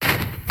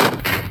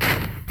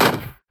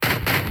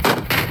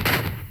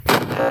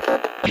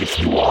if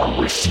you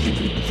are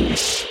receiving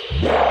this,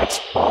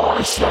 that's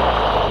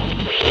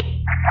awesome.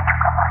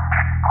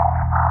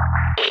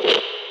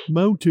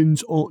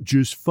 Mountains aren't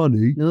just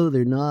funny. No,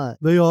 they're not.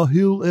 They are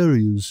hill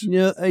areas. You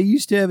know, I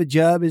used to have a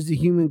job as the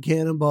human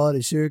cannonball at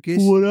a circus.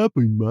 What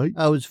happened, mate?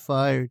 I was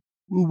fired.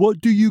 Well,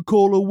 what do you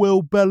call a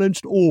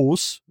well-balanced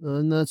horse?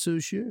 I'm not so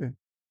sure.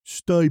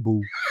 Stable.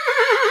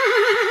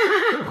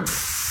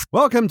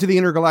 Welcome to the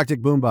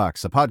Intergalactic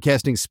Boombox, a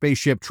podcasting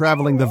spaceship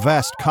traveling the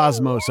vast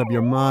cosmos of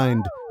your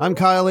mind. I'm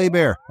Kyle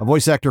Hebert, a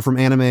voice actor from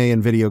anime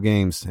and video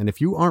games, and if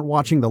you aren't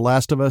watching The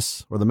Last of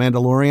Us or The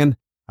Mandalorian,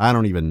 I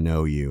don't even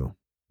know you.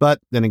 But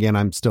then again,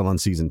 I'm still on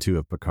season 2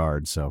 of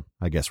Picard, so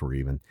I guess we're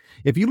even.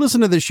 If you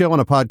listen to this show on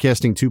a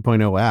Podcasting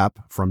 2.0 app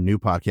from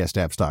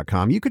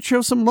newpodcastapps.com, you could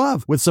show some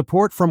love with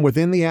support from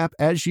within the app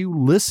as you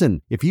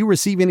listen. If you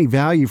receive any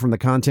value from the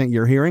content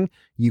you're hearing,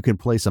 you can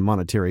place a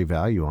monetary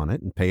value on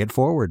it and pay it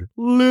forward.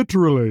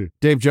 Literally.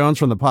 Dave Jones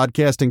from the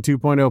Podcasting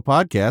 2.0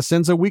 podcast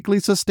sends a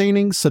weekly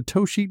sustaining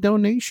Satoshi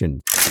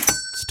donation.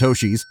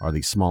 Satoshis are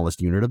the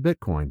smallest unit of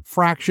Bitcoin,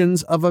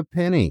 fractions of a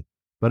penny.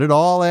 But it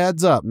all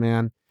adds up,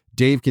 man.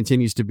 Dave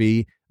continues to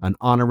be an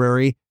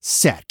honorary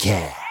Sat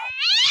Cat.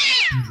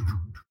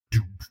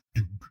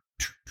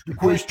 The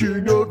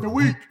question of the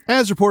week.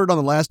 As reported on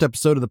the last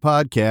episode of the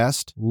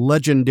podcast,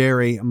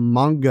 legendary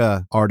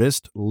manga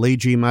artist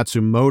Leiji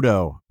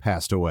Matsumoto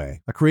passed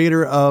away, a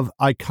creator of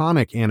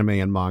iconic anime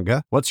and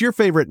manga. What's your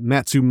favorite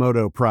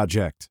Matsumoto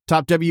project?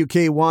 Top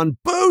WK1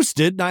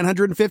 boosted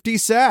 950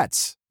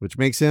 sats, which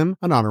makes him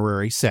an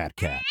honorary Sat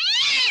Cat.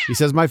 He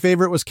says, my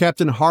favorite was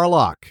Captain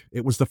Harlock.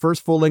 It was the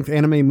first full-length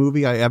anime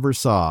movie I ever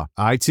saw.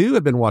 I, too,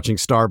 have been watching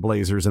Star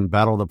Blazers and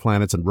Battle of the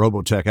Planets and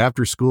Robotech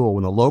after school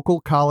when the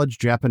local college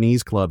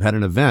Japanese club had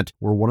an event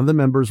where one of the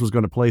members was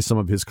going to play some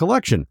of his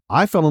collection.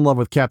 I fell in love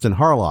with Captain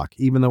Harlock,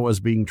 even though it was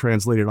being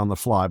translated on the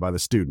fly by the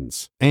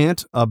students.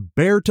 Ant, a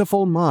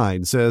Beartiful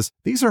Mind, says,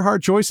 these are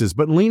hard choices,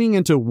 but leaning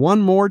into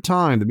One More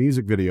Time, the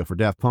music video for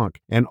Daft Punk,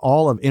 and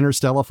all of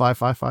Interstellar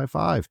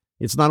 5555.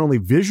 It's not only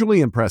visually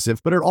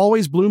impressive, but it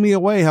always blew me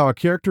away how a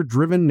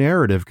character-driven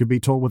narrative could be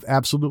told with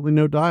absolutely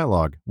no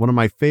dialogue. One of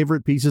my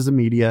favorite pieces of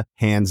media,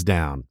 hands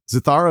down.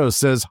 Zitharos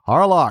says,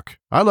 Harlock.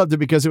 I loved it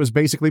because it was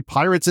basically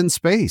pirates in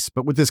space,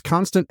 but with this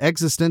constant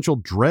existential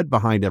dread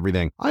behind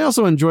everything. I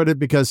also enjoyed it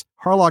because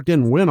Harlock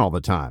didn't win all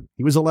the time.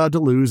 He was allowed to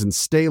lose and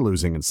stay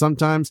losing, and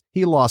sometimes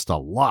he lost a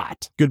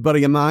lot. Good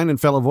buddy of mine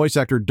and fellow voice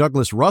actor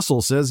Douglas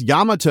Russell says,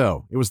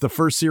 Yamato. It was the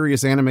first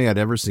serious anime I'd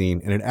ever seen,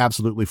 and it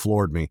absolutely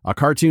floored me. A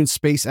cartoon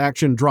space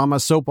action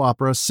drama soap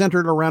opera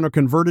centered around a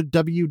converted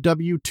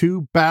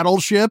WW2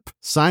 battleship?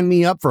 Sign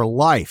me up for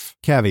life.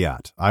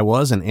 Caveat, I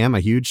was and am a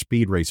huge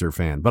Speed Racer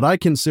fan, but I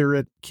consider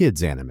it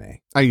kids anime.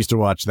 I used to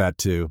watch that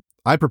too.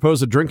 I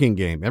propose a drinking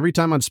game every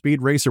time on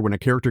Speed Racer when a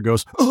character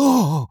goes,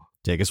 oh,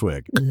 take a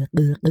swig.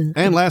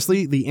 And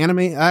lastly, the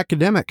Anime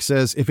Academic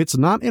says, if it's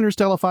not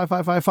Interstellar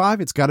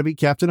 5555, it's got to be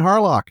Captain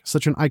Harlock.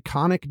 Such an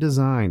iconic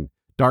design.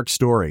 Dark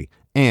story.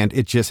 And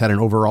it just had an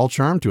overall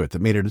charm to it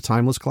that made it a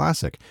timeless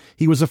classic.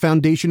 He was a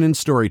foundation in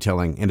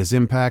storytelling, and his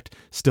impact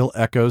still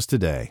echoes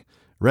today.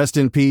 Rest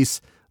in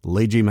peace,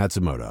 Leiji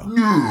Matsumoto.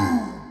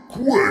 New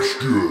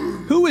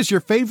question. Who is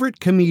your favorite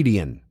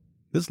comedian?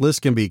 This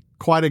list can be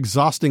quite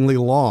exhaustingly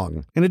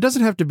long, and it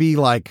doesn't have to be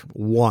like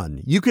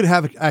one. You could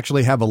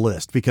actually have a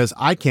list because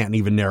I can't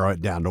even narrow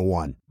it down to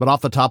one. But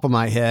off the top of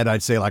my head,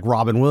 I'd say like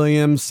Robin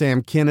Williams,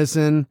 Sam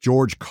Kinison,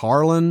 George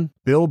Carlin,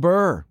 Bill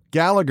Burr,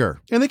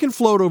 Gallagher. And they can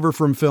float over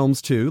from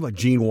films too, like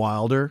Gene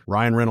Wilder,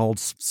 Ryan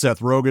Reynolds, Seth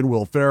Rogen,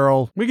 Will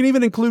Ferrell. We can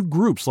even include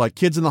groups like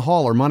Kids in the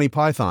Hall or Monty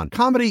Python.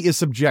 Comedy is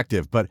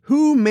subjective, but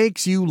who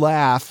makes you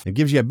laugh and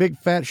gives you a big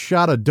fat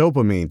shot of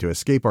dopamine to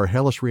escape our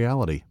hellish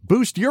reality?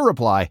 Boost your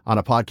reply on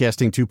a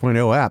Podcasting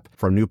 2.0 app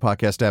from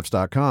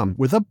newpodcastapps.com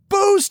with a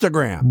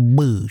Boostagram.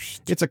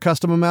 Boost. It's a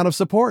custom amount of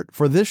support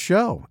for this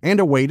show and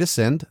a way to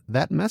send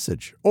that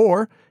message.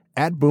 Or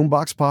at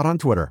BoomboxPod on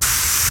Twitter.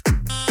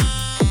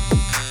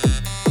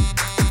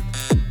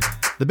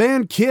 The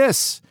band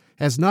Kiss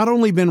has not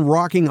only been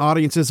rocking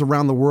audiences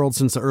around the world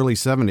since the early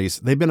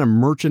 70s, they've been a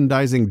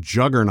merchandising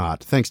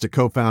juggernaut thanks to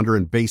co-founder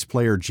and bass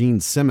player Gene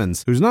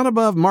Simmons, who's not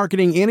above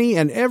marketing any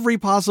and every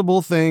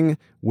possible thing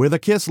with a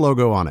Kiss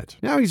logo on it.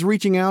 Now he's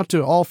reaching out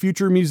to all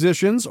future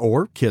musicians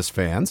or Kiss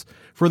fans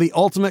for the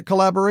ultimate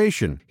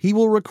collaboration. He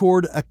will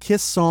record a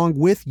Kiss song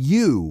with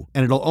you,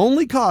 and it'll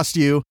only cost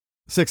you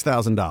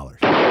 $6,000.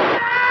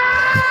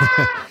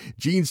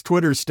 Gene's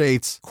Twitter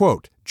states,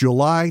 quote,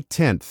 July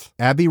 10th,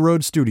 Abbey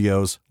Road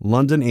Studios,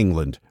 London,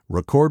 England.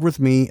 Record with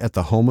me at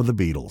the home of the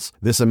Beatles.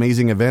 This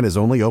amazing event is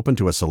only open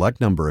to a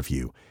select number of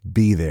you.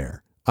 Be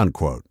there,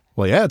 unquote.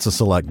 Well, yeah, it's a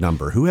select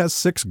number. Who has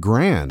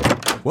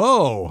 $6,000?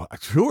 Whoa,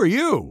 who are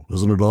you?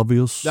 Isn't it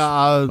obvious?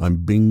 I'm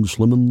Bing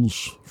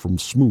Slimmons from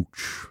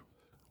Smooch.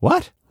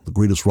 What? The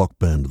greatest rock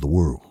band in the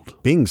world.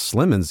 Bing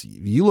Slimmons?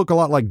 You look a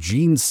lot like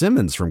Gene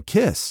Simmons from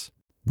Kiss.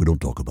 We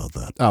don't talk about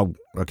that. Oh,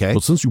 okay.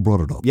 But since you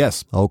brought it up,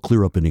 Yes, I'll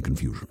clear up any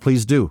confusion.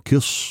 please do.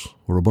 Kiss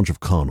were a bunch of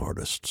con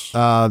artists.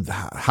 How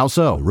They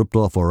so? ripped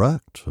off our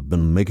act, have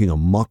been making a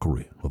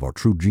mockery of our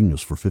true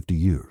genius for 50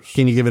 years.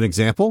 Can you give an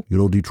example? You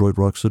know Detroit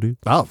Rock City?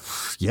 Oh,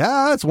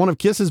 yeah, it's one of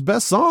Kiss's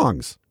best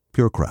songs.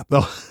 Pure crap.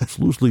 Oh. It's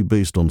loosely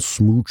based on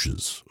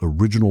Smooch's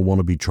original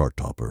wannabe chart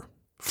topper,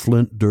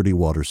 Flint Dirty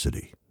Water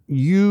City.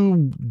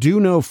 You do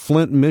know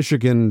Flint,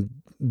 Michigan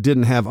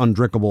didn't have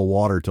undrinkable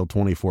water till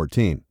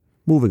 2014.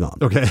 Moving on.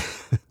 Okay.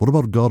 What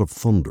about God of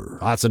Thunder?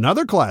 That's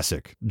another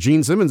classic.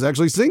 Gene Simmons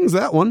actually sings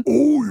that one.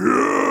 Oh,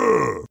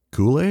 yeah!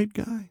 Kool-Aid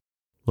guy?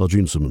 Well,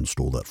 Gene Simmons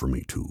stole that from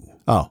me, too.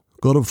 Oh,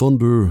 God of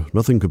Thunder,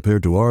 nothing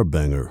compared to our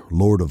banger,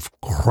 Lord of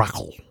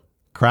Crackle.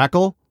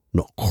 Crackle?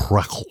 No,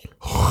 Crackle.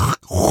 A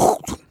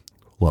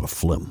lot of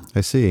phlegm.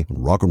 I see.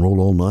 And Rock and Roll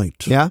All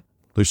Night. Yeah?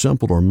 They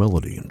sampled our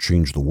melody and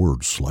changed the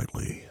words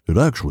slightly. It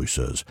actually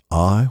says,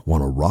 I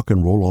want to rock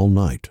and roll all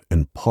night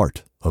and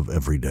part of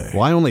every day.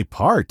 Why only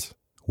part?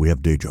 We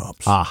have day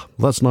jobs. Ah.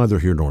 That's neither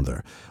here nor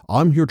there.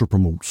 I'm here to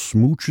promote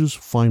Smooch's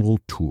final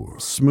tour.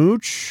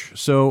 Smooch?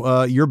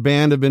 So your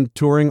band have been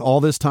touring all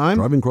this time?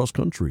 Driving cross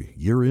country,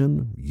 year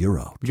in, year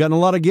out. You gotten a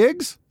lot of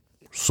gigs?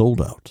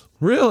 Sold out.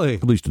 Really?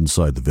 At least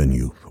inside the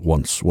venue.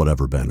 Once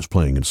whatever band is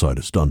playing inside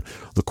is done,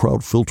 the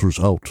crowd filters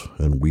out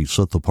and we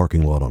set the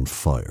parking lot on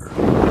fire.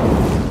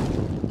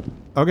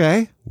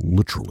 Okay.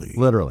 Literally.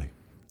 Literally.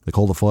 They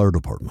call the fire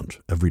department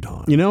every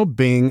time. You know,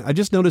 Bing, I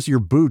just noticed your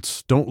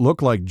boots don't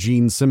look like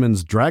Gene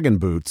Simmons' dragon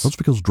boots. That's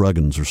because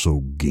dragons are so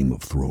Game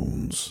of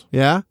Thrones.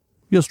 Yeah?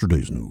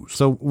 Yesterday's news.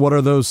 So what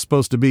are those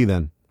supposed to be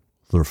then?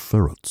 They're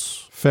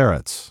ferrets.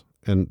 Ferrets.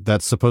 And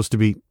that's supposed to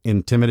be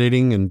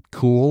intimidating and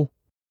cool?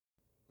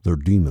 They're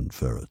demon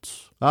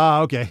ferrets. Ah,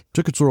 okay.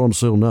 Tickets are on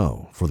sale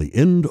now for the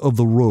End of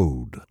the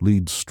Road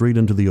Leads Straight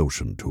into the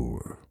Ocean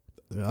tour.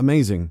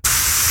 Amazing.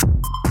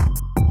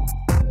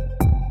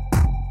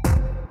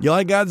 You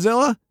like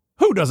Godzilla?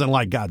 Who doesn't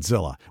like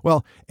Godzilla?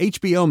 Well,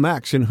 HBO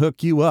Max can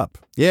hook you up.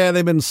 Yeah,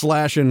 they've been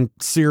slashing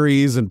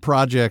series and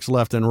projects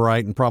left and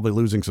right and probably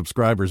losing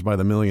subscribers by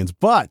the millions,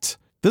 but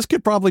this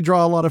could probably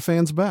draw a lot of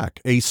fans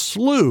back. A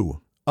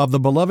slew of the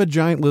beloved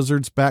Giant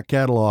Lizard's back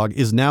catalog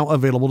is now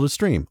available to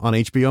stream on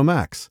HBO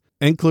Max,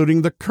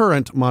 including the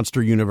current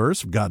monster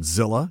universe,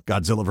 Godzilla,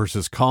 Godzilla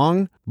vs.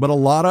 Kong, but a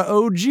lot of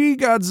OG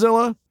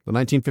Godzilla. The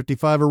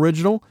 1955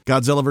 original,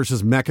 Godzilla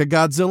vs.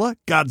 Mechagodzilla,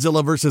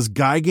 Godzilla vs.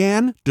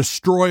 Gigan,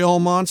 Destroy All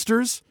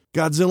Monsters,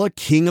 Godzilla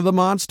King of the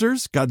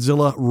Monsters,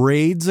 Godzilla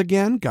Raids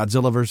Again,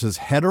 Godzilla vs.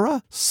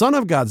 Hedorah, Son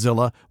of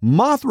Godzilla,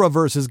 Mothra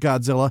vs.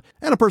 Godzilla,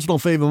 and a personal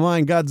fave of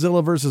mine,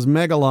 Godzilla vs.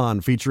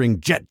 Megalon, featuring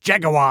Jet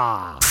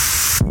Jaguar.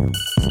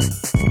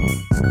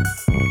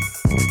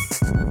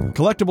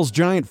 Collectibles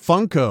giant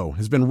Funko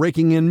has been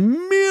raking in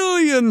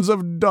millions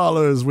of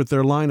dollars with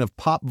their line of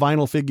pop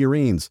vinyl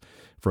figurines.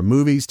 From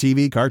movies,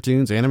 TV,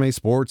 cartoons, anime,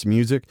 sports,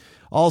 music,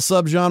 all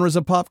subgenres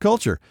of pop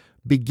culture.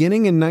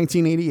 Beginning in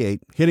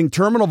 1988, hitting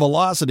terminal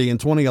velocity in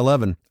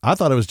 2011, I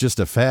thought it was just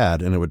a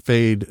fad and it would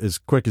fade as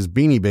quick as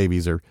Beanie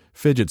Babies or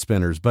fidget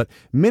spinners. But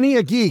many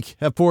a geek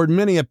have poured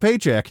many a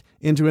paycheck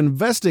into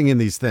investing in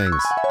these things.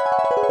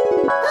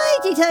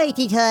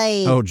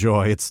 Hi-ty-ty-ty-ty. Oh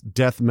joy, it's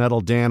Death Metal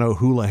Dan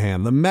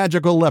O'Houlihan, the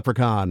magical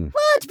leprechaun.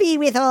 What be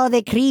with all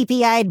the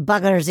creepy-eyed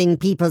buggers in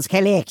people's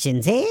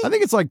collections, eh? I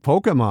think it's like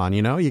Pokemon,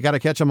 you know? You gotta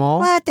catch them all.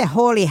 What the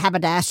holy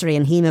haberdashery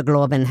and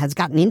hemoglobin has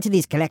gotten into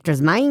these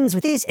collectors' minds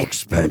with this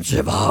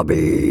expensive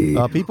hobby?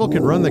 People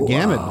can run the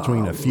gamut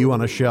between a few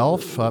on a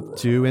shelf up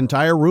to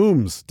entire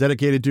rooms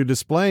dedicated to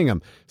displaying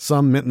them.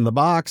 Some mint in the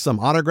box, some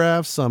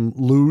autographs, some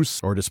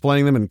loose, or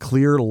displaying them in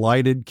clear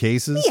lighted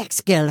cases. The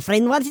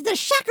ex-girlfriend wanted to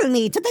shackle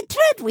me to the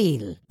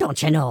treadwheel,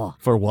 don't you know?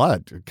 For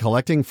what?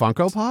 Collecting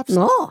Funko Pops?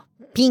 No.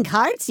 Pink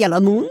hearts, yellow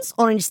moons,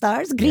 orange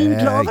stars, green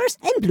clovers,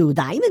 and blue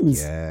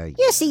diamonds. Yeah.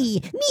 You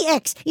see, me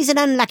ex is an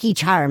unlucky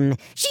charm.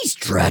 She's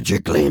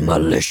tragically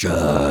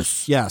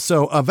malicious. Yeah,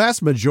 so a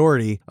vast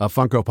majority of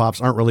Funko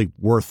Pops aren't really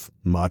worth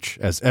much,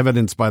 as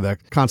evidenced by the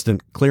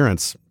constant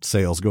clearance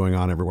sales going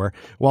on everywhere,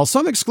 while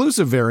some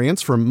exclusive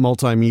variants from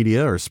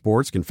multimedia or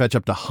sports can fetch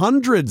up to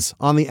hundreds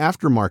on the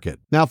aftermarket.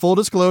 Now, full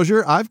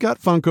disclosure, I've got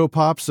Funko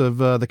Pops of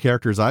the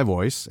characters I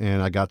voice,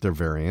 and I got their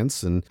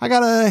variants, and I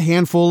got a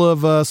handful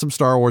of some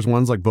Star Wars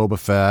ones like Boba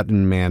Fett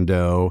and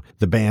Mando,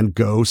 the band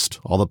Ghost,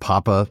 all the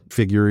Papa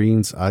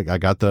figurines, I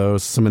got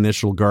those, some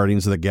initial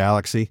Guardians of the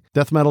Galaxy.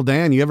 Death Metal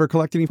Dan, you ever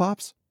collect any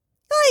Pops?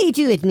 I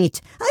do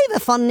admit, I have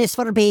a fondness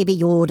for Baby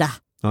Yoda.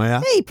 Oh,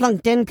 yeah? I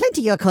plunked in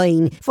plenty of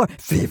coin for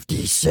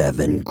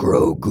 57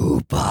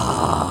 Grogu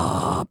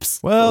Pops.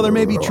 Well, there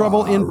may be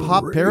trouble in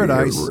Pop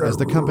Paradise as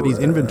the company's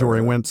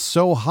inventory went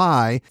so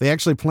high, they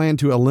actually plan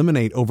to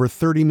eliminate over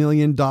 $30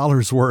 million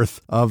worth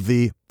of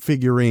the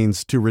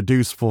figurines to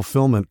reduce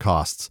fulfillment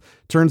costs.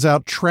 Turns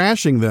out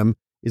trashing them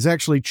is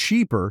actually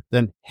cheaper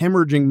than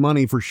hemorrhaging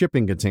money for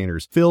shipping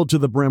containers filled to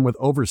the brim with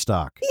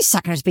overstock. These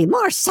suckers be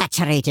more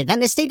saturated than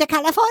the state of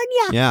California.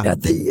 Yeah.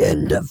 At the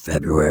end of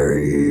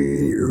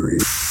February.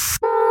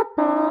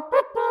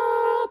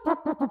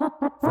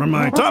 From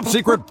my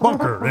top-secret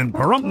bunker in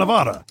Pahrump,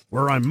 Nevada,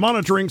 where I'm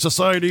monitoring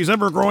society's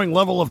ever-growing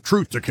level of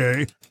truth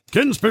decay,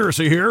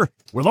 Conspiracy here,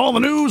 with all the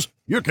news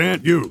you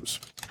can't use.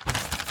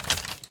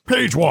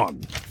 Page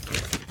 1.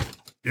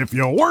 If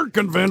you weren't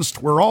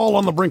convinced we're all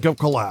on the brink of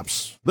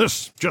collapse,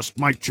 this just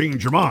might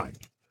change your mind.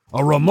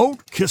 A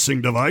remote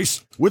kissing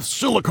device with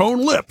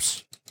silicone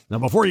lips. Now,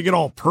 before you get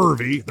all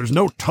pervy, there's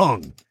no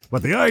tongue,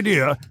 but the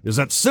idea is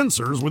that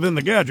sensors within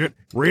the gadget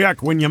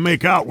react when you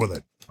make out with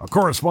it. A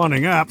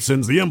corresponding app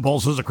sends the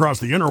impulses across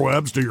the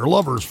interwebs to your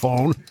lover's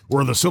phone,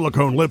 where the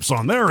silicone lips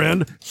on their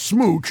end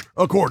smooch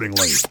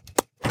accordingly.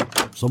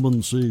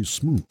 Someone say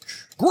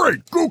smooch.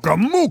 Great Gooka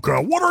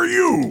Mooka, what are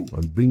you?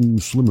 I'm Bing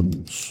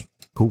Slimmons,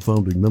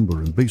 co-founding member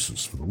and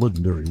bassist for the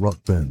legendary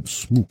rock band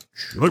Smooch.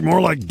 You look more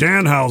like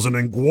Danhausen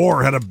and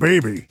Gwar had a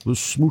baby.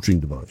 This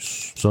smooching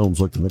device sounds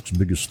like the next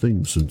biggest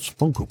thing since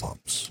Funko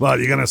Pops. What,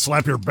 you gonna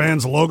slap your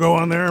band's logo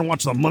on there and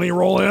watch the money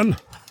roll in?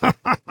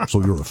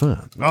 So you're a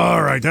fan?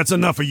 All right, that's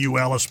enough of you,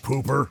 Alice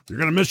Pooper. You're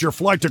gonna miss your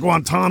flight to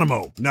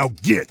Guantanamo. Now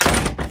get.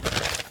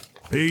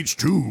 Page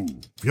 2.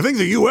 If you think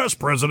the U.S.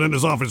 president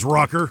is off his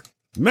rocker,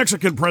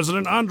 Mexican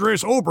President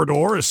Andres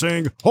Obrador is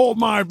saying, "Hold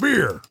my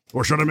beer."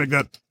 Or should I make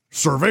that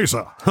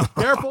cerveza?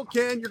 Careful,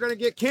 Ken. You're going to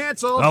get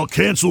canceled. I'll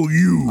cancel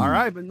you. All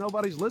right, but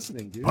nobody's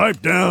listening, dude.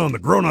 Pipe down. The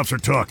grown-ups are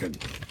talking.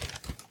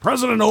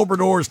 President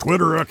Obrador's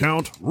Twitter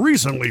account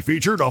recently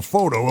featured a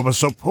photo of a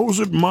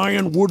supposed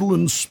Mayan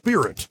woodland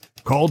spirit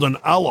called an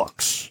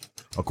alux.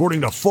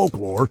 According to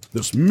folklore,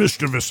 this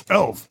mischievous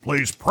elf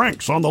plays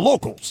pranks on the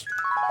locals.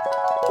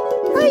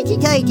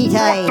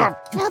 Hoity-toity-toy.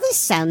 Now this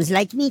sounds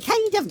like me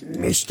kind of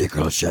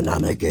mystical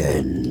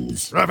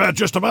shenanigans. I've had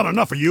just about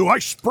enough of you. I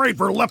sprayed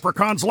for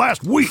leprechauns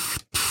last week.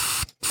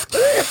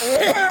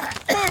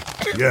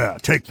 Yeah,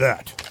 take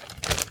that.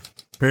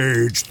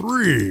 Page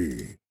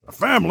 3. A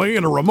family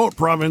in a remote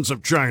province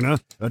of China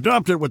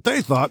adopted what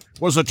they thought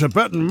was a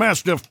Tibetan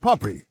Mastiff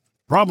puppy.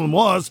 Problem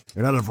was,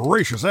 it had a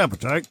voracious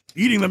appetite,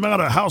 eating them out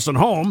of house and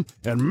home,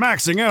 and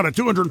maxing out at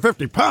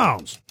 250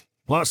 pounds.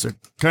 Plus, it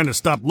kind of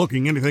stopped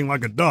looking anything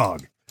like a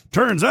dog.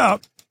 Turns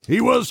out,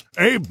 he was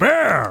a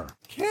bear.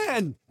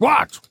 Ken!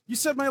 What? You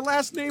said my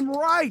last name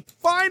right!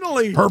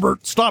 Finally!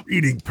 Herbert, stop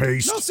eating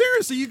paste. No,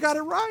 seriously, you got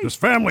it right. This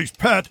family's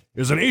pet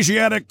is an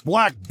Asiatic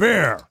black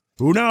bear,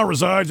 who now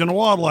resides in a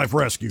wildlife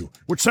rescue,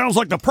 which sounds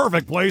like the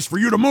perfect place for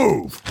you to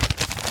move.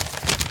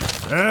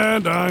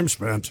 And I'm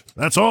spent.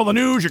 That's all the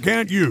news you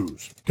can't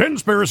use.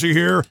 Conspiracy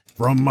here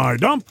from my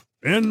dump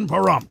in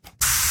Pahrump.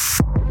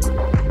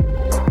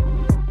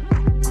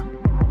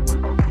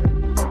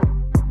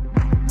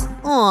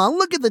 Aw,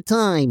 look at the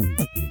time.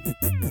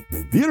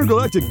 The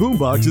Intergalactic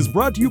Boombox is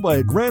brought to you by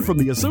a grant from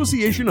the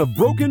Association of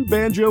Broken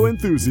Banjo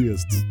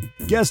Enthusiasts.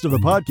 Guest of the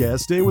podcast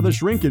stay with a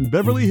shrink in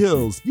Beverly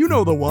Hills. You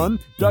know the one.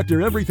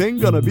 Dr. Everything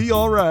Gonna Be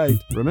All Right.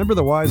 Remember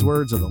the wise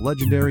words of the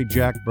legendary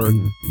Jack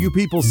Burton. You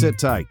people sit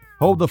tight,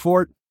 hold the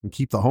fort, and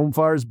keep the home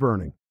fires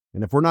burning.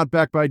 And if we're not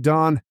back by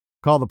dawn,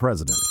 call the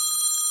president.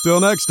 Till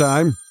next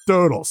time,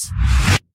 toodles.